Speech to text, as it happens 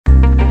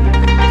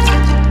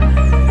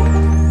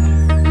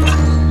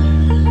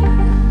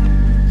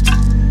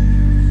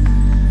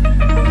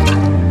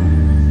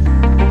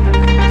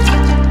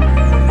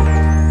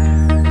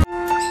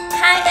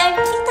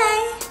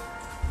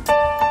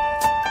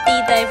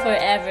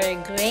forever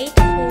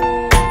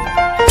grateful.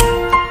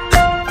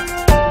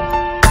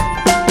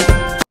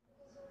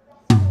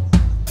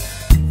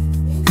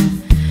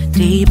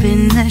 Deep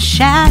in the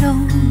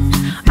shadows,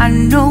 I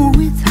know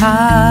it's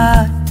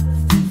hard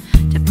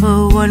to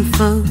put one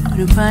foot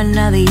in front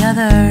of the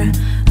other.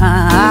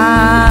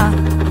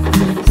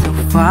 So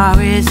far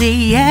as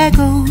the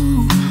echo,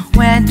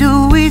 where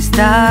do we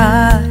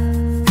start?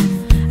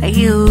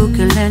 You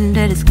can learn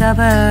to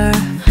discover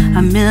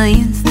a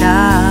million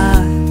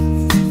stars.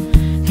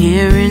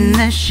 Here in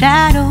the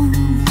shadows,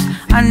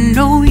 I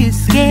know you're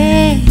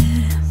scared.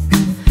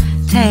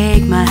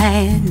 Take my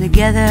hand,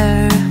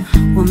 together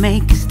we'll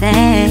make a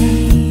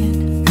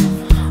stand.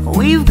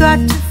 We've got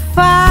to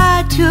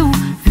fight to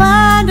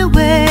find a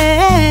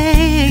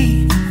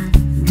way.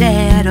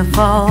 Dare to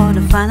fall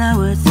to find out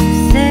what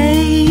to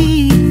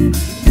say.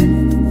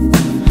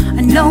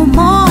 No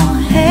more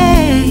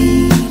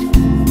hate.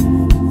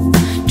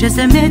 Just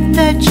admit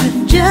that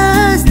you're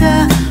just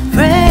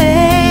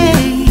afraid.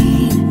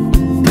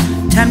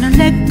 Time to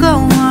let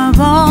go of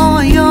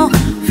all your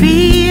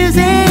fears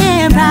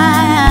and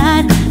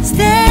pride.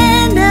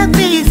 Stand up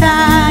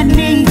beside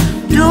me,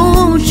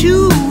 don't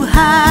you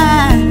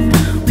hide.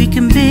 We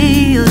can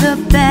build a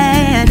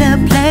better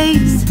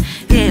place.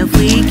 If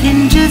we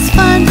can just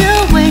find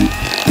a way,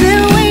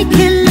 then we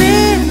can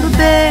live a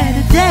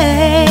better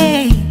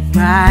day.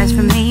 Rise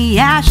from the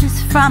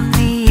ashes, from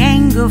the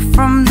anger,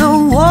 from the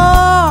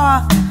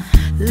war.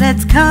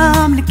 Let's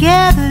come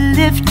together,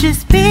 lift your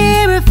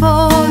spirit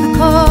for the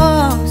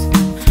cause.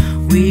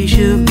 We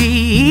should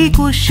be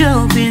equal,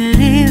 should be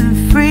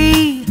living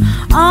free.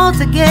 All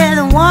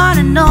together, one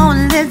and all,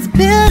 let's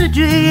build a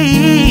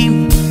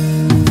dream.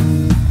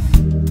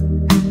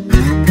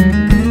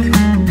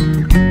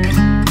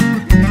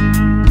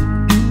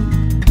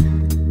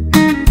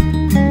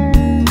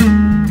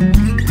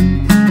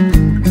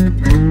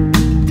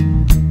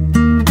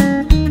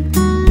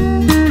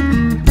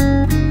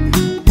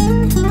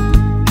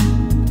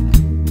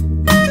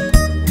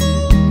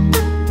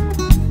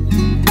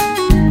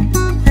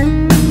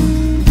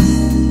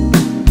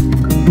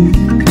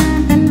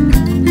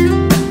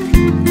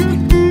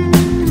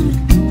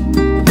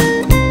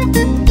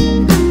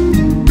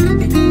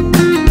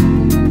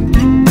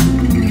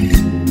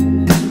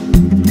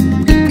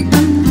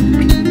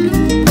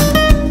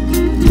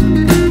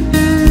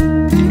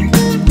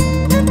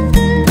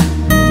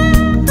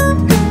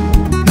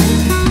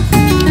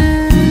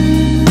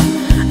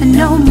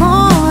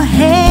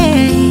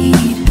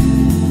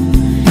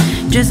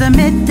 Just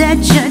admit that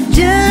you're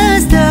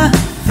just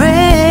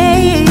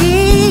afraid.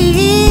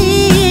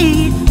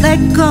 Let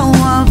go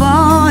of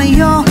all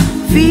your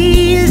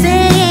fears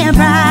and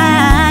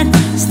pride.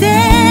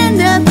 Stand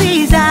up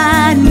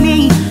beside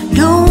me,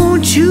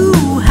 don't you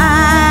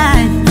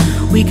hide.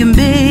 We can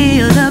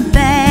build a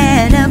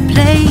better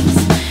place.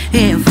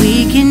 If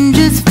we can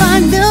just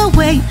find a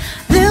way,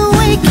 then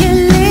we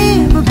can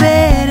live a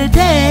better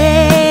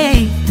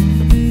day.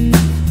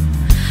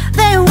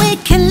 Then we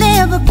can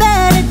live a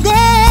better day.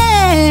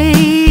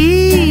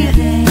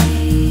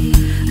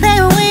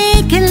 Then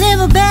we can live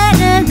a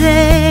better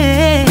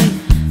day.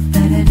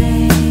 Better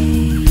day.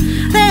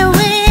 Then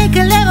we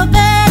can live a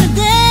better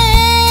day.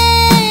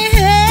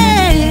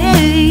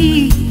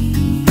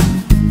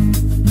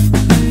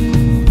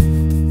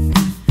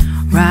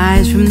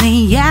 Rise from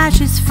the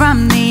ashes,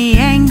 from the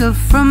anger,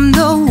 from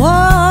the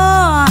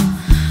war.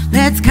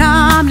 Let's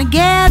come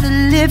together,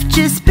 lift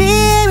your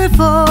spirit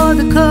for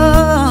the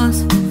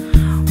cause.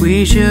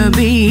 We should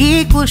be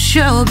equal,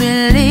 should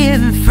be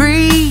living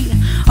free.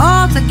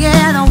 All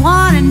together,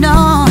 one and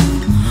all.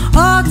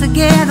 All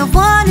together,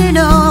 one and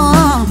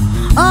all.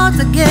 All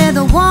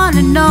together, one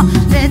and all.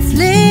 Let's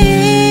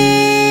live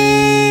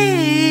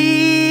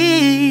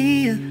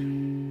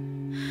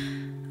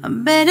a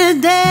better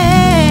day.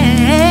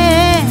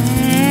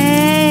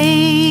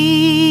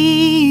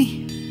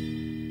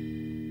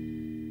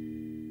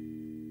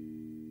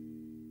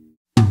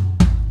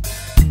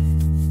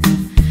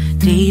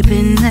 Deep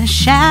in the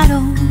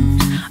shadows,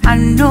 I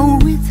know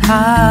it's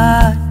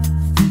hard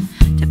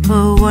to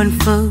put one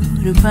foot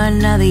in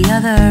front of the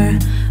other.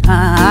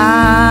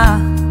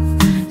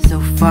 So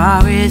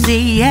far as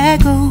the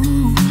echo,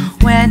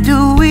 where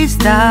do we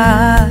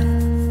start?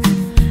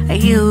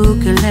 You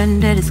can learn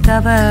to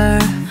discover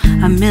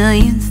a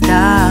million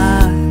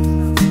stars.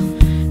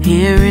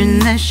 Here in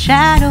the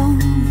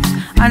shadows,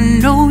 I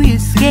know you're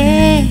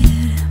scared.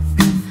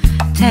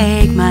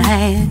 Take my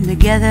hand,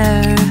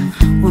 together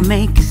we'll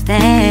make a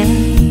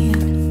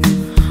stand.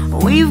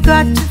 We've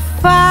got to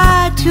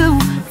fight to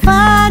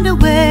find a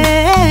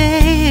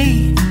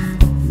way.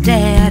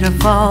 Dare to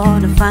fall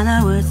to find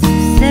out what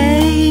to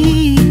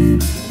say.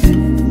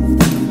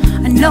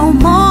 No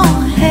more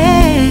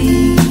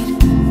hate.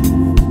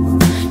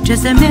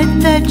 Just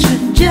admit that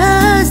you're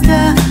just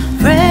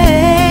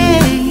afraid.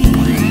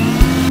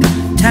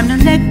 Time to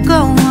let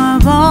go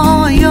of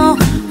all your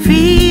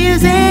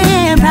fears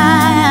and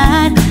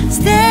pride.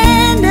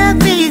 Stand up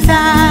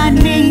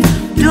beside me,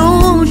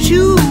 don't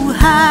you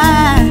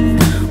hide.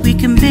 We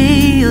can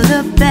build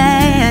a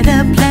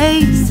better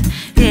place.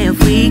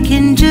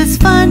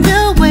 just find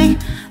a way,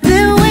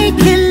 then we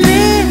can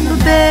live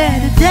a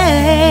better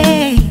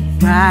day.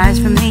 Rise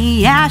from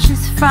the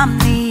ashes, from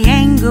the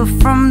anger,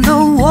 from the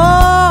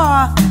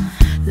war.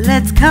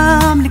 Let's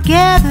come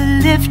together,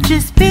 lift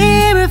your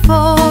spirit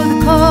for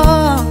the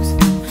cause.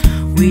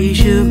 We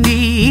should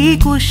be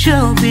equal,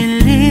 should be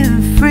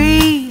living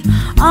free.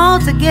 All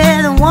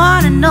together,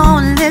 one and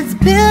all, let's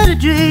build a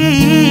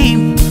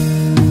dream.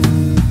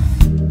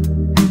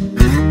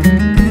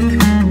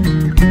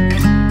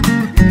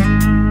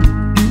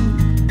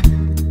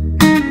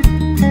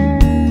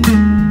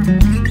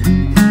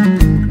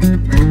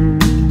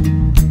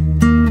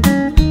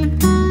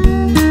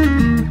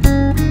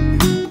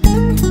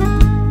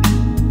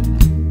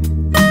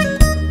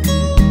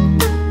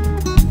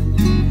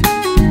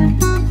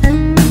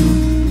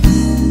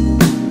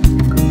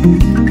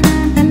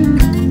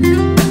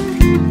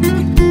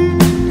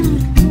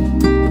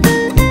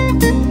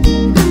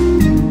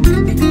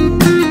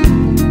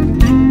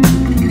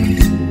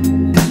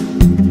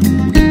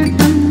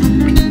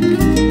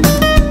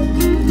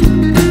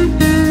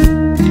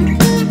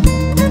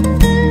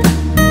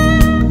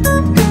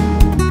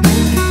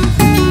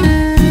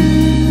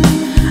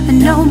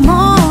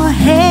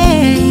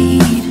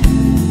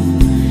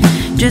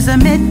 Just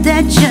admit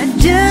that you're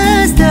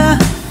just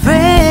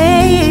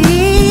afraid.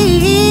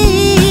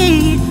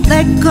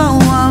 Let go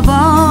of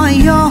all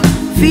your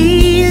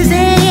fears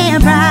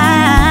and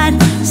pride.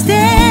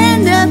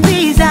 Stand up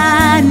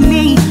beside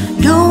me,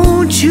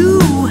 don't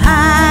you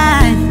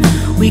hide.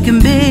 We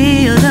can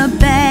build a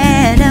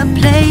better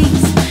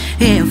place.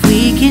 If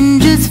we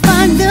can just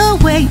find a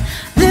way,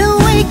 then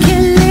we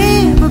can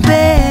live a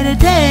better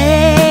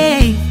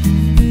day.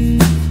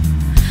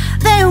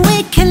 Then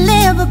we can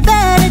live a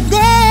better day.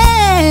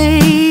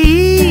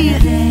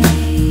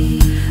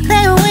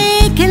 Then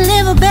we can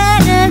live a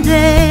better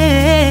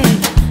day.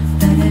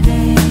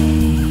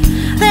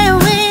 Then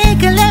we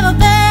can live a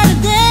better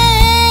day.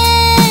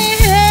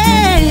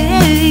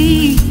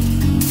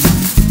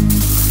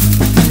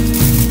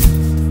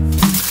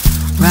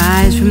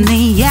 Rise from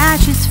the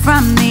ashes,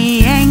 from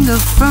the anger,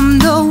 from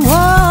the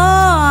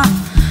war.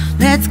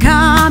 Let's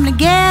come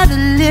together,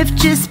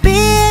 lift your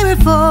spirit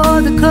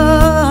for the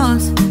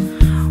cause.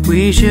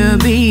 We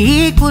should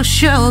be equal,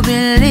 should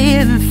be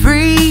living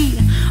free.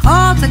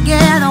 All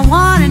together,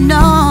 one and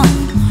all.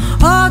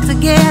 All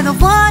together,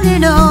 one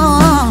and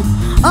all.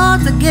 All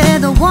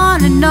together,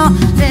 one and all.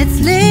 Let's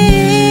live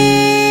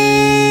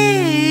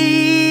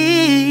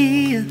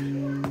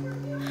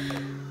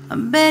a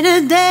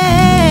better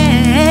day.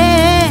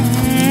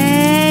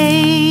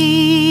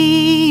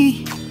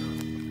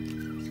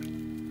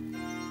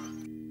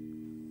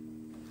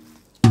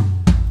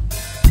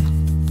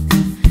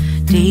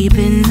 Deep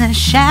in the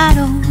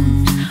shadows,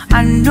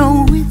 I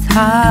know it's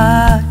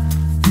hard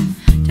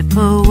to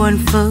put one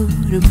foot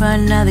in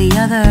front of the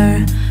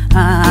other.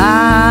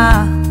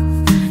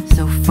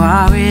 So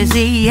far is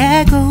the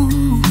echo,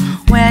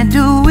 where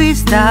do we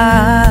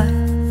start?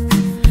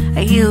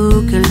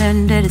 You can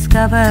learn to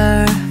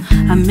discover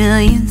a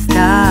million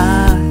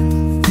stars.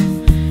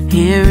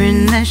 Here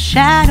in the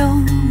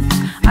shadows,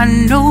 I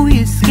know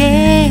you're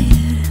scared.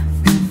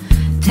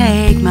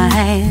 Take my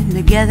hand,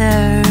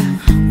 together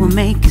we'll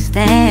make a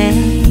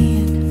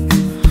stand.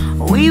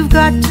 We've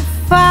got to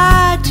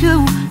fight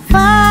to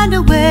find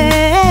a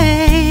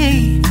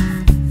way.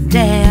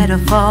 Dare to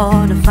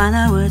fall to find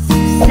out what to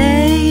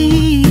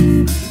say.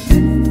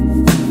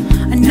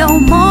 No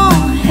more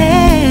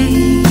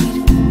hate.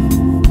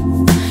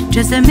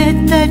 Just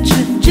admit that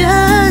you're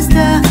just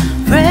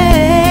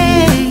afraid.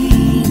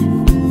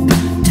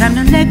 Time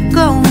to let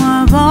go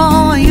of all